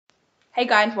Hey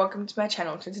guys, welcome to my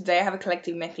channel. So today I have a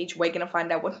collective message. We're going to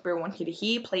find out what Spirit wants you to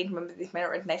hear. Please remember this may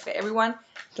not resonate for everyone.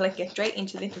 So let's get straight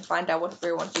into this and find out what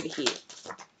Spirit wants you to hear.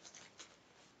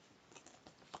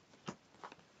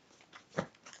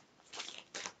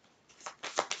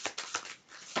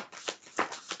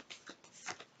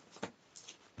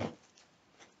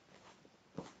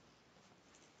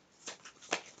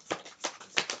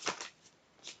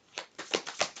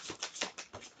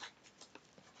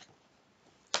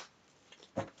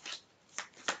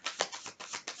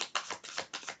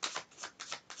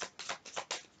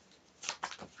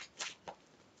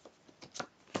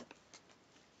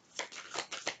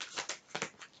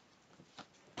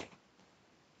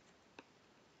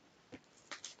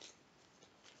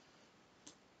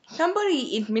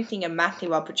 Somebody is missing a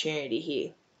massive opportunity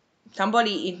here.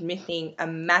 Somebody is missing a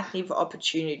massive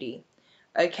opportunity.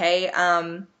 Okay,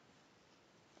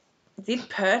 this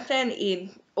person is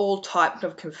all types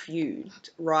of confused,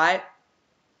 right?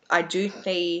 I do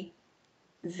see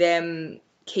them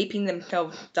keeping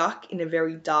themselves stuck in a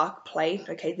very dark place.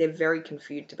 Okay, they're very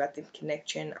confused about this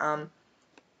connection.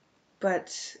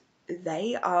 But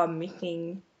they are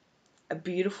missing a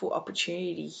beautiful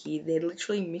opportunity here. They're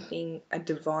literally missing a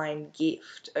divine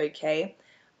gift, okay?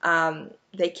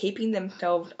 They're keeping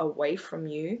themselves away from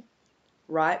you,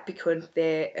 right? Because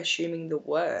they're assuming the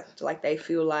worst. Like they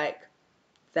feel like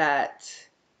that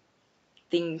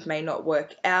things may not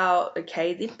work out,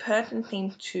 okay? This person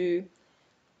seems to,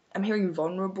 I'm hearing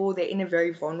vulnerable. They're in a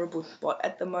very vulnerable spot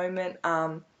at the moment.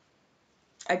 I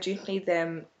do see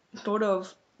them sort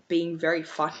of being very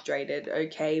frustrated,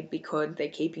 okay, because they're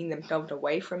keeping themselves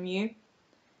away from you.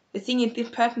 The thing is, this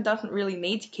person doesn't really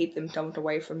need to keep themselves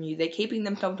away from you. They're keeping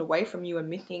themselves away from you and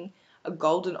missing a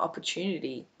golden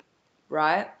opportunity,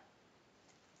 right?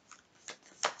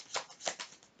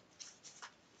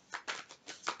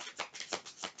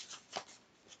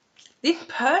 This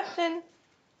person,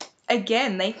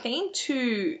 again, they seem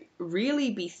to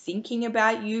really be thinking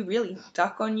about you, really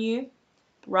stuck on you,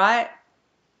 right?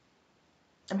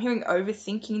 I'm hearing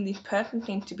overthinking. This person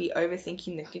seems to be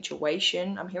overthinking the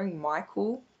situation. I'm hearing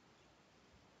Michael.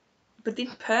 But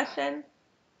this person,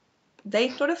 they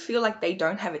sort of feel like they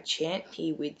don't have a chance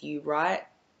here with you, right?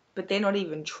 But they're not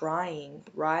even trying,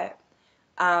 right?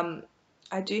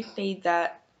 I do see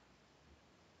that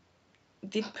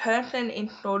this person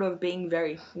is sort of being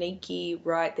very sneaky,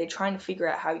 right? They're trying to figure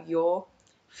out how you're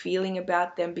feeling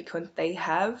about them because they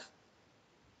have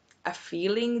a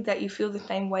feeling that you feel the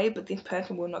same way, but this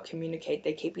person will not communicate.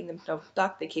 They're keeping themselves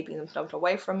stuck. They're keeping themselves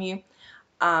away from you.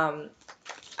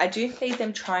 I do see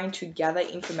them trying to gather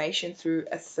information through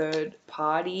a third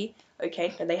party.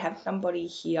 Okay, so they have somebody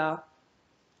here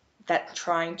that's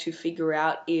trying to figure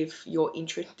out if you're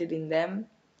interested in them,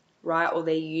 right? Or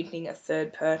they're using a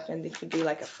third person. This could be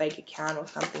like a fake account or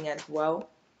something as well.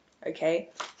 Okay,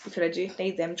 because I do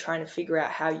see them trying to figure out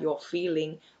how you're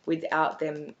feeling without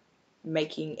them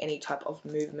making any type of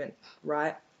movement,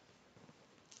 right?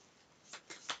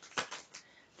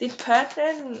 This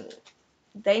person,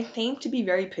 they seem to be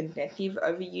very possessive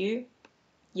over you,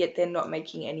 yet they're not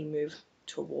making any move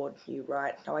towards you,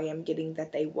 right? So I am getting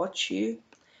that they watch you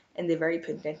and they're very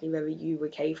possessive over you,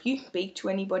 okay? If you speak to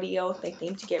anybody else, they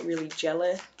seem to get really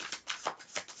jealous.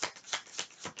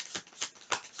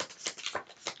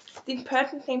 This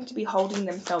person seems to be holding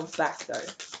themselves back though,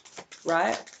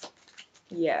 right?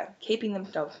 Yeah, keeping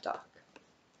themselves stuck.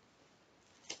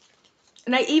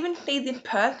 And I even see this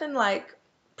person like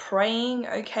praying,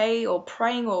 okay, or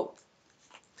praying or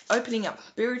opening up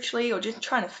spiritually or just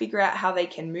trying to figure out how they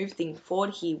can move things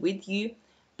forward here with you.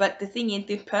 But the thing is,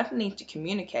 this person needs to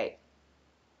communicate.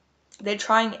 They're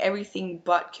trying everything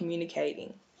but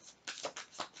communicating.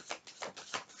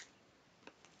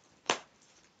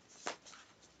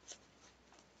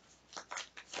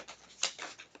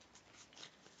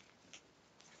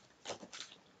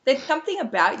 There's something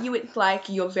about you, it's like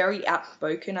you're very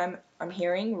outspoken, I'm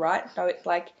hearing, right? So it's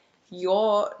like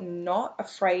you're not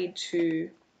afraid to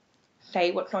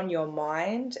say what's on your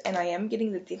mind, and I am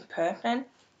getting that this person,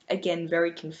 again,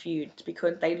 very confused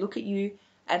because they look at you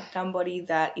as somebody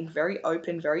that is very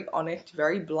open, very honest,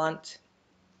 very blunt,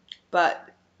 but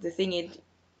the thing is,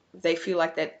 they feel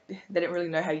like that they don't really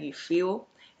know how you feel,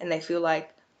 and they feel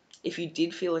like if you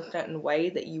did feel a certain way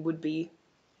that you would be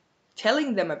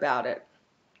telling them about it,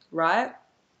 right?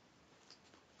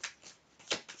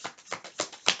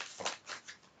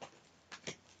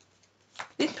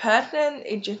 This person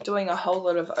is just doing a whole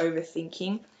lot of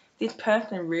overthinking. This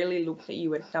person really looks at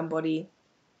you as somebody,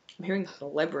 I'm hearing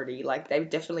celebrity, like they've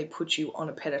definitely put you on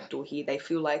a pedestal here. They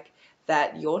feel like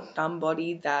that you're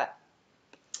somebody that,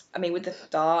 I mean, with the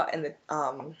star and the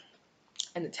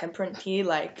and the Temperance here,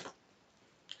 like,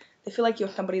 they feel like you're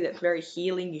somebody that's very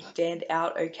healing. You stand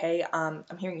out, okay? I'm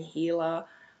hearing healer,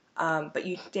 but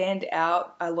you stand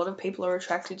out. A lot of people are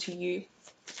attracted to you.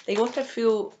 They also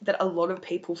feel that a lot of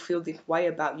people feel this way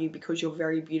about you because you're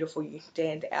very beautiful. You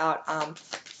stand out.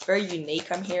 Very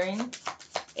unique, I'm hearing.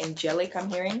 Angelic, I'm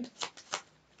hearing.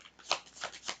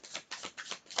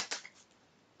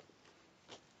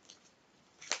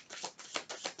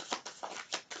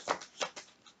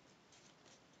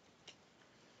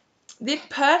 This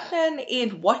person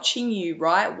is watching you,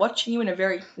 right? Watching you in a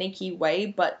very sneaky way,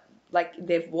 but like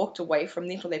they've walked away from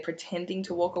this, or they're pretending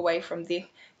to walk away from this.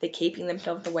 They're keeping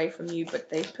themselves away from you, but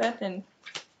this person,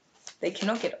 they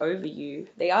cannot get over you.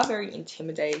 They are very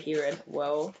intimidated here as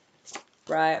well,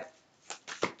 right?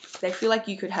 They feel like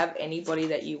you could have anybody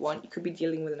that you want. You could be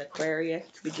dealing with an Aquarius,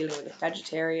 you could be dealing with a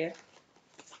Sagittarius.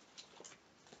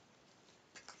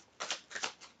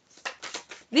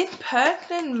 This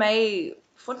person may,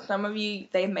 for some of you,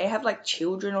 they may have like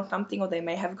children or something, or they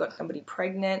may have got somebody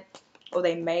pregnant, or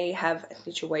they may have a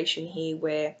situation here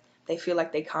where they feel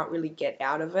like they can't really get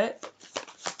out of it.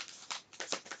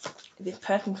 This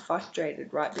person's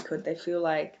frustrated, right? Because they feel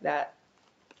like that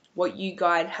what you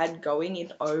guys had going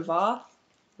is over,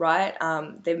 right?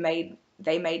 They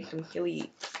made some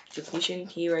silly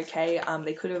decisions here, okay?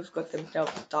 They could have got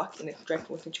themselves stuck in a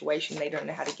stressful situation they don't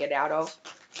know how to get out of.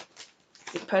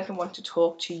 This person wants to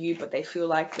talk to you, but they feel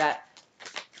like that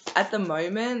at the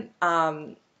moment,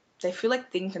 they feel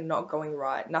like things are not going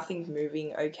right. Nothing's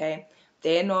moving, okay?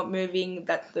 They're not moving.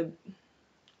 That's the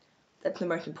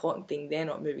most important thing. They're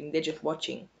not moving. They're just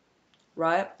watching,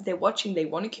 right? They're watching. They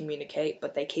want to communicate,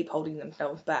 but they keep holding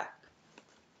themselves back.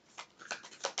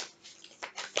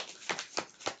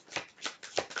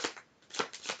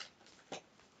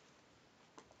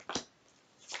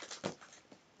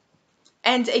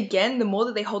 And again, the more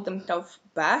that they hold themselves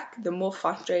back, the more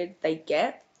frustrated they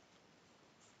get.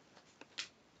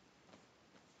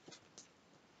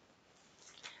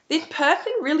 This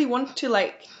person really wants to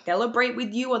like celebrate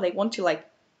with you, or they want to like,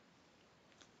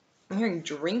 I'm hearing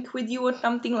drink with you or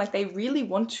something. Like they really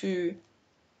want to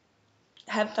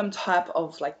have some type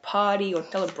of like party or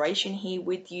celebration here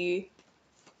with you.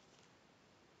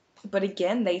 But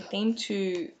again, they seem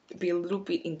to be a little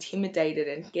bit intimidated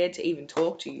and scared to even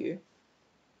talk to you.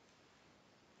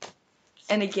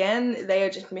 And again, they are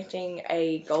just missing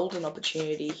a golden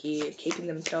opportunity here, keeping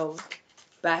themselves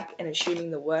back and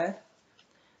assuming the worth.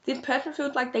 This person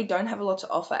feels like they don't have a lot to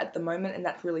offer at the moment, and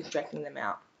that's really stressing them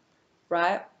out,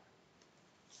 right?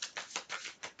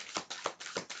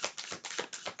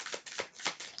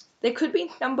 There could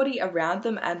be somebody around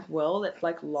them as well that's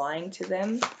like lying to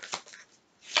them.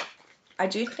 I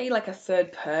do see like a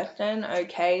third person,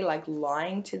 okay, like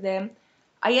lying to them.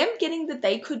 I am getting that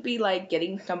they could be like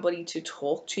getting somebody to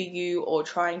talk to you or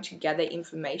trying to gather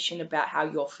information about how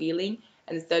you're feeling,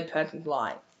 and the third person's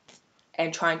lying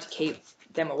and trying to keep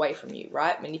them away from you,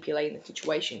 right? Manipulating the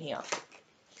situation here.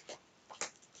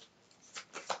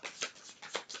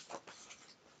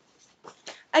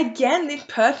 Again, this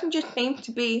person just seems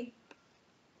to be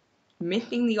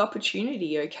missing the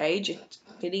opportunity, okay? Just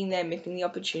sitting there, missing the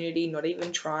opportunity, not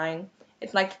even trying.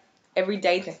 It's like every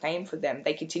day's the same for them.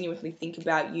 They continuously think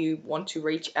about you, want to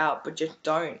reach out, but just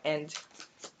don't. And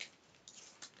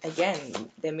again,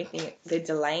 they're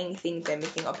delaying things, they're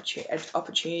missing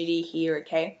opportunity here,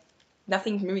 okay?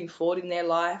 Nothing's moving forward in their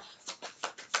life.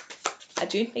 I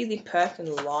do see this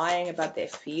person lying about their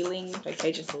feelings,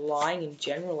 okay? Just lying in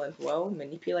general as well,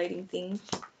 manipulating things.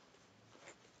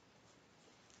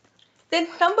 There's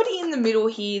somebody in the middle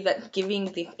here that's giving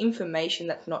this information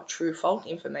that's not true, false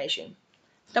information.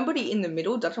 Somebody in the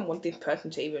middle doesn't want this person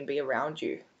to even be around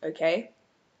you, okay?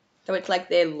 So it's like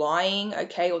they're lying,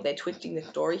 okay, or they're twisting the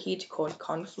story here to cause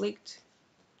conflict.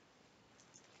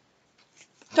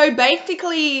 So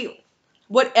basically,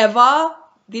 whatever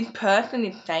this person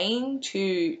is saying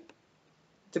to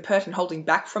the person holding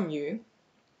back from you,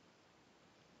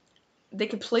 they're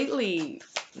completely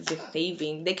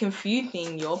deceiving. They're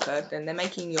confusing your person. They're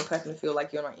making your person feel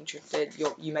like you're not interested.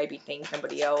 You may be seeing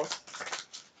somebody else.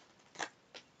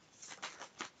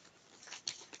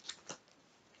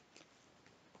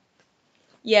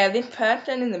 Yeah, this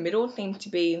person in the middle seems to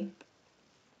be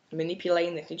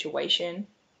manipulating the situation,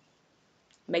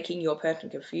 making your person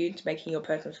confused, making your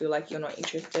person feel like you're not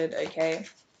interested, okay?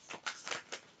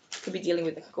 Could be dealing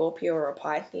with a Scorpio or a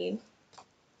Pisces.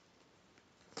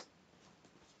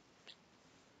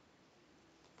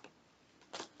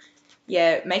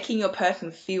 Yeah, making your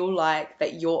person feel like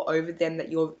that you're over them,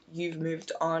 that you've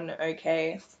moved on,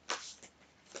 okay?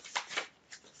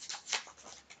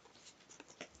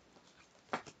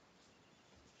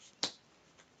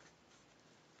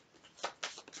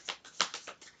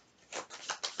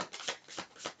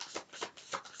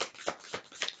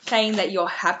 saying that you're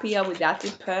happier without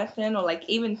this person, or like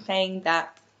even saying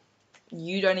that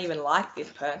you don't even like this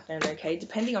person, okay?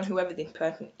 Depending on whoever this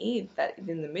person is that is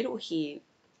in the middle here,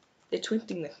 they're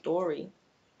twisting the story.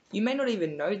 You may not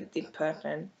even know that this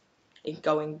person is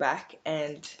going back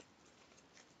and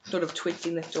sort of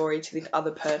twisting the story to this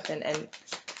other person, and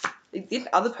this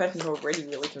other person's already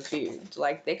really confused.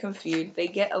 Like, they're confused. They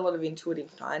get a lot of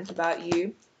intuitive signs about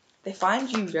you. They find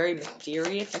you very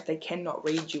mysterious, like they cannot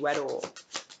read you at all.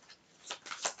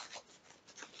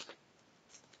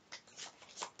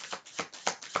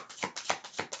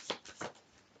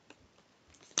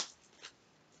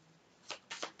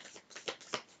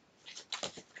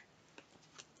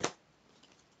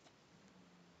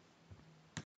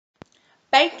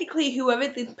 Basically, whoever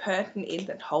this person is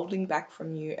that's holding back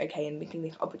from you, okay, and missing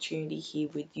this opportunity here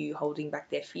with you, holding back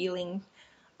their feelings,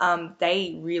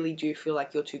 they really do feel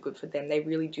like you're too good for them. They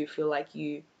really do feel like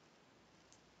you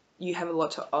have a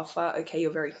lot to offer, okay?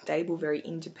 You're very stable, very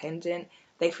independent.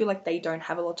 They feel like they don't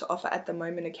have a lot to offer at the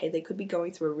moment, okay? They could be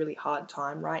going through a really hard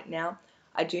time right now.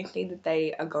 I do think that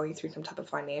they are going through some type of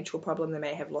financial problem. They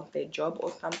may have lost their job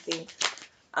or something.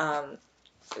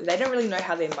 They don't really know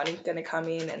how their money's going to come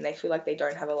in, and they feel like they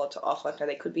don't have a lot to offer, so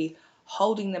they could be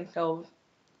holding themselves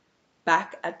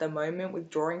back at the moment,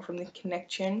 withdrawing from this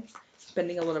connection,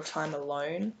 spending a lot of time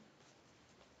alone.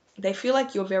 They feel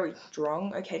like you're very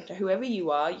strong, okay? So whoever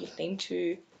you are, you seem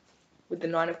to, with the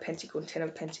 9 of Pentacles, 10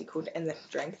 of Pentacles, and the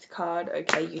Strength card,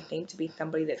 okay, you seem to be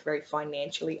somebody that's very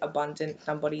financially abundant,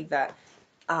 somebody that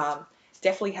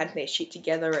definitely has their shit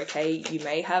together, okay? You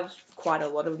may have quite a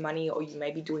lot of money, or you may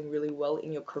be doing really well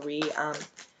in your career.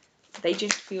 They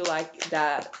just feel like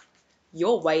that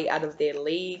you're way out of their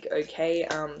league, okay?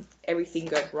 Everything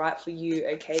goes right for you,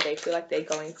 okay? They feel like they're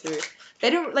going through,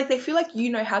 they feel like you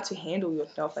know how to handle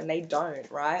yourself, and they don't,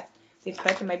 right? This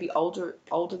person may be older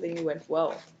than you as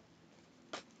well.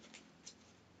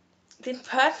 This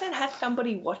person has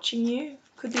somebody watching you.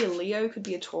 Could be a Leo, could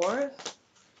be a Taurus,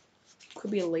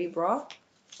 could be a Libra,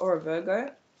 or a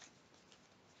Virgo.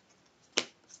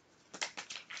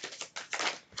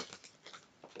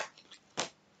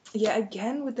 Yeah,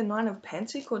 again, with the 9 of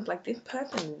Pentacles, like, this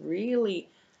person really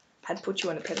had put you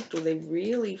on a pedestal. They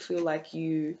really feel like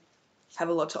you have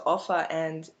a lot to offer,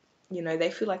 and, you know,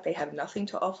 they feel like they have nothing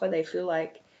to offer. They feel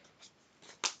like,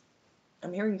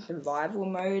 I'm hearing survival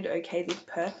mode, okay? This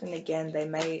person, again, they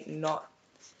may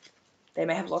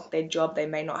have lost their job. They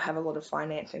may not have a lot of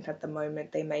finances at the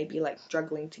moment. They may be like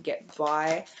struggling to get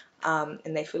by,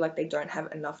 and they feel like they don't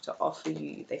have enough to offer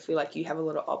you. They feel like you have a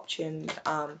lot of options,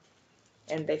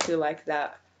 and they feel like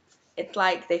that. It's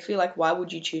like they feel like, why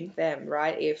would you choose them,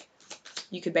 right? If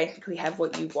you could basically have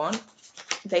what you want.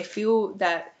 They feel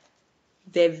that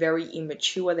they're very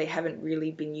immature. They haven't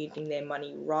really been using their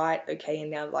money right, okay,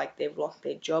 and now like they've lost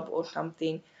their job or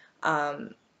something.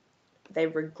 They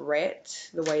regret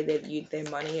the way they've used their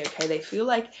money, okay? They feel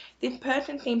like this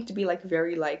person seems to be like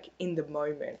very like in the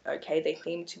moment, okay? They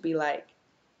seem to be like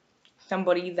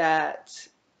somebody that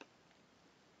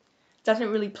doesn't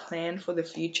really plan for the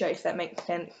future, if that makes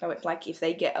sense. So it's like if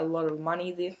they get a lot of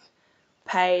money this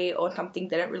pay or something,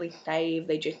 they don't really save.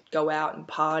 They just go out and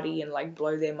party and like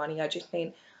blow their money. I just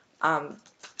mean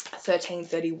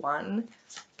 1331,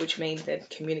 which means there's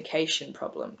communication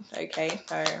problems, okay?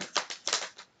 So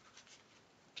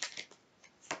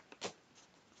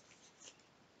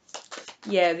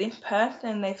yeah, this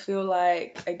person, they feel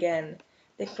like, again,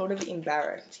 they're sort of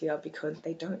embarrassed here because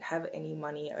they don't have any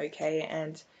money, okay,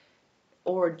 and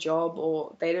or a job,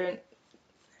 or they're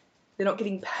not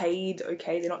getting paid,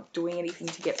 okay, they're not doing anything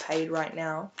to get paid right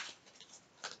now.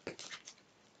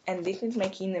 And this is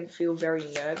making them feel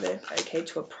very nervous, okay,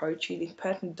 to approach you. This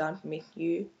person does miss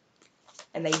you,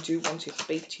 and they do want to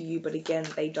speak to you, but again,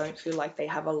 they don't feel like they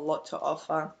have a lot to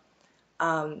offer.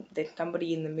 There's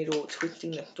somebody in the middle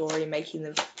twisting the story, making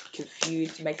them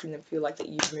confused, making them feel like that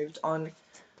you've moved on.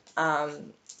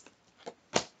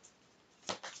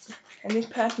 And this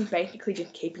person's basically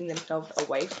just keeping themselves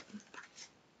away from.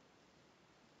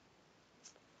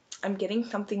 I'm getting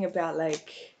something about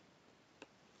like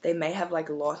they may have like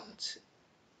lost.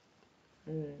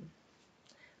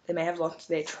 They may have lost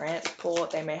their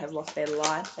transport. They may have lost their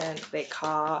license, their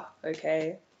car.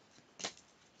 Okay.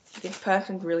 This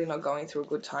person's really not going through a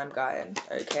good time, guys.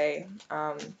 Okay.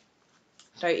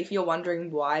 So if you're wondering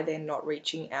why they're not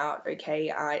reaching out,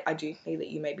 okay, I do see that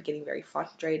you may be getting very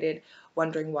frustrated,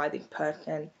 wondering why this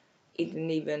person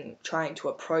isn't even trying to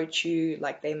approach you.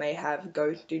 Like, they may have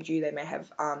ghosted you, they may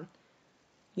have,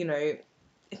 you know,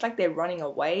 it's like they're running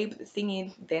away, but the thing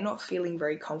is, they're not feeling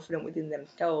very confident within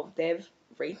themselves. They've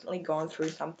recently gone through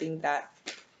something that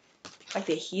like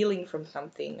they're healing from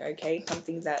something, okay?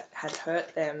 Something that had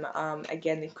hurt them.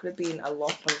 Again, it could have been a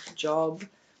loss of job.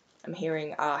 I'm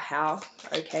hearing a house,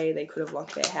 okay? They could have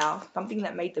lost their house. Something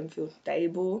that made them feel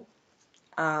stable.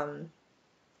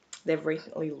 They've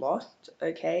recently lost,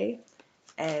 okay?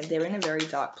 And they're in a very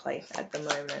dark place at the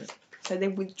moment. So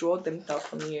they've withdrawn themselves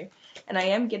from you. And I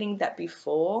am getting that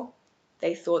before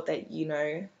they thought that, you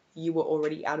know, you were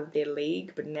already out of their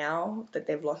league, but now that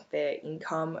they've lost their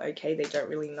income, okay, they don't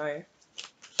really know.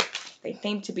 They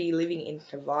seem to be living in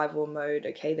survival mode,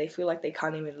 okay? They feel like they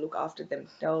can't even look after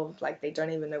themselves, like they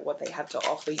don't even know what they have to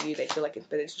offer you. They feel like it's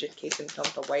better to just keep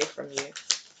themselves away from you.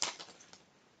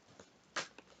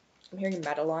 I'm hearing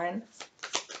Madeline.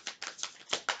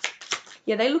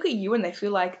 Yeah, they look at you and they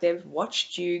feel like they've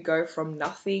watched you go from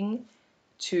nothing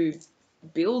to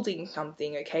building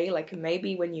something, okay? Like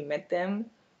maybe when you met them,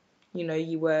 you know,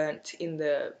 you weren't in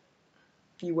the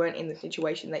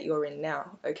situation that you're in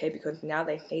now, okay? Because now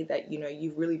they see that, you know,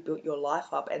 you've really built your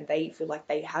life up and they feel like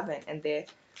they haven't, and they're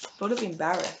sort of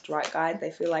embarrassed, right, guys?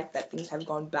 They feel like that things have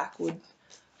gone backward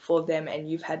for them and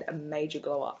you've had a major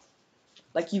glow up.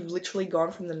 Like you've literally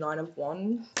gone from the Nine of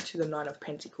Wands to the Nine of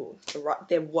Pentacles. So right,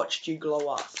 they've watched you glow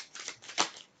up.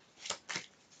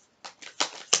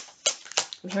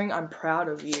 I'm hearing I'm proud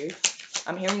of you.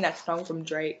 I'm hearing that song from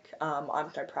Drake, I'm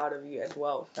so proud of you as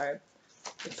well. So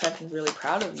this person's really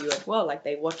proud of you as well. Like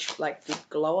they watch like this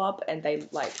glow up and they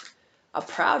like are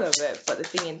proud of it. But the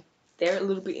thing is, they're a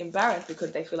little bit embarrassed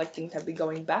because they feel like things have been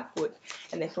going backward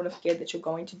and they're sort of scared that you're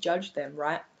going to judge them,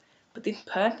 right? But this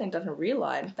person doesn't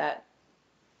realize that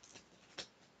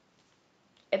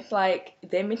it's like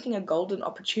they're missing a golden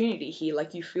opportunity here.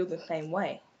 Like you feel the same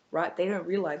way, right? They don't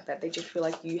realize that. They just feel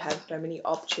like you have so many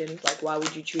options. Like why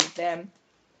would you choose them?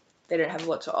 They don't have a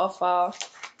lot to offer.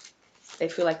 They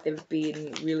feel like they've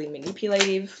been really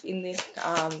manipulative in this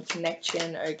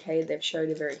connection, okay? They've showed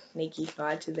a very sneaky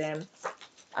side to them.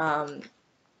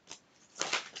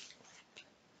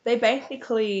 They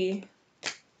basically,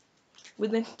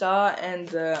 with the Star and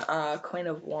the Queen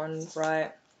of Wands,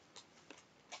 right?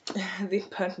 This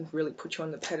person's really put you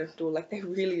on the pedestal. Like they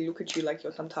really look at you like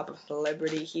you're some type of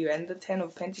celebrity here. And the Ten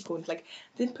of Pentacles, like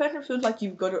this person feels like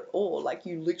you've got it all. Like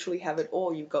you literally have it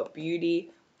all. You've got beauty,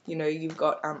 you know, you've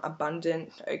got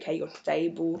abundance, okay, you're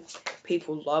stable,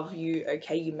 people love you,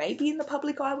 okay, you may be in the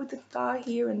public eye with the Star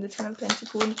here and the Ten of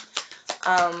Pentacles.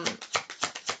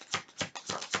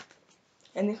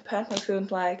 And this person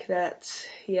feels like that,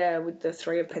 yeah, with the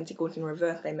Three of Pentacles in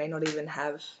reverse, they may not even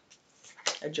have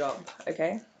a job,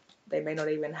 okay? They may not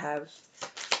even have,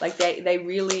 like they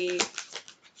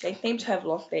seem to have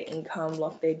lost their income,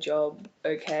 lost their job,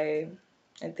 okay,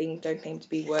 and things don't seem to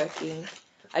be working.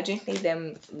 I just need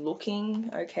them looking,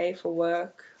 okay, for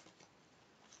work.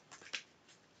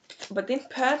 But this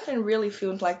person really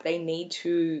feels like they need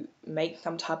to make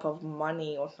some type of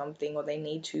money or something, or they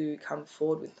need to come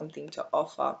forward with something to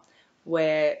offer,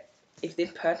 where if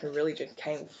this person really just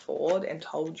came forward and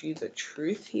told you the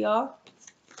truth here,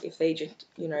 if they just,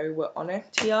 you know, were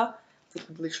honest here, they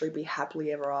would literally be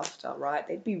happily ever after, right?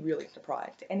 They'd be really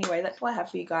surprised. Anyway, that's all I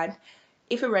have for you guys.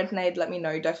 If it resonated, let me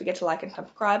know. Don't forget to like and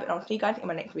subscribe, and I'll see you guys in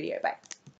my next video. Bye.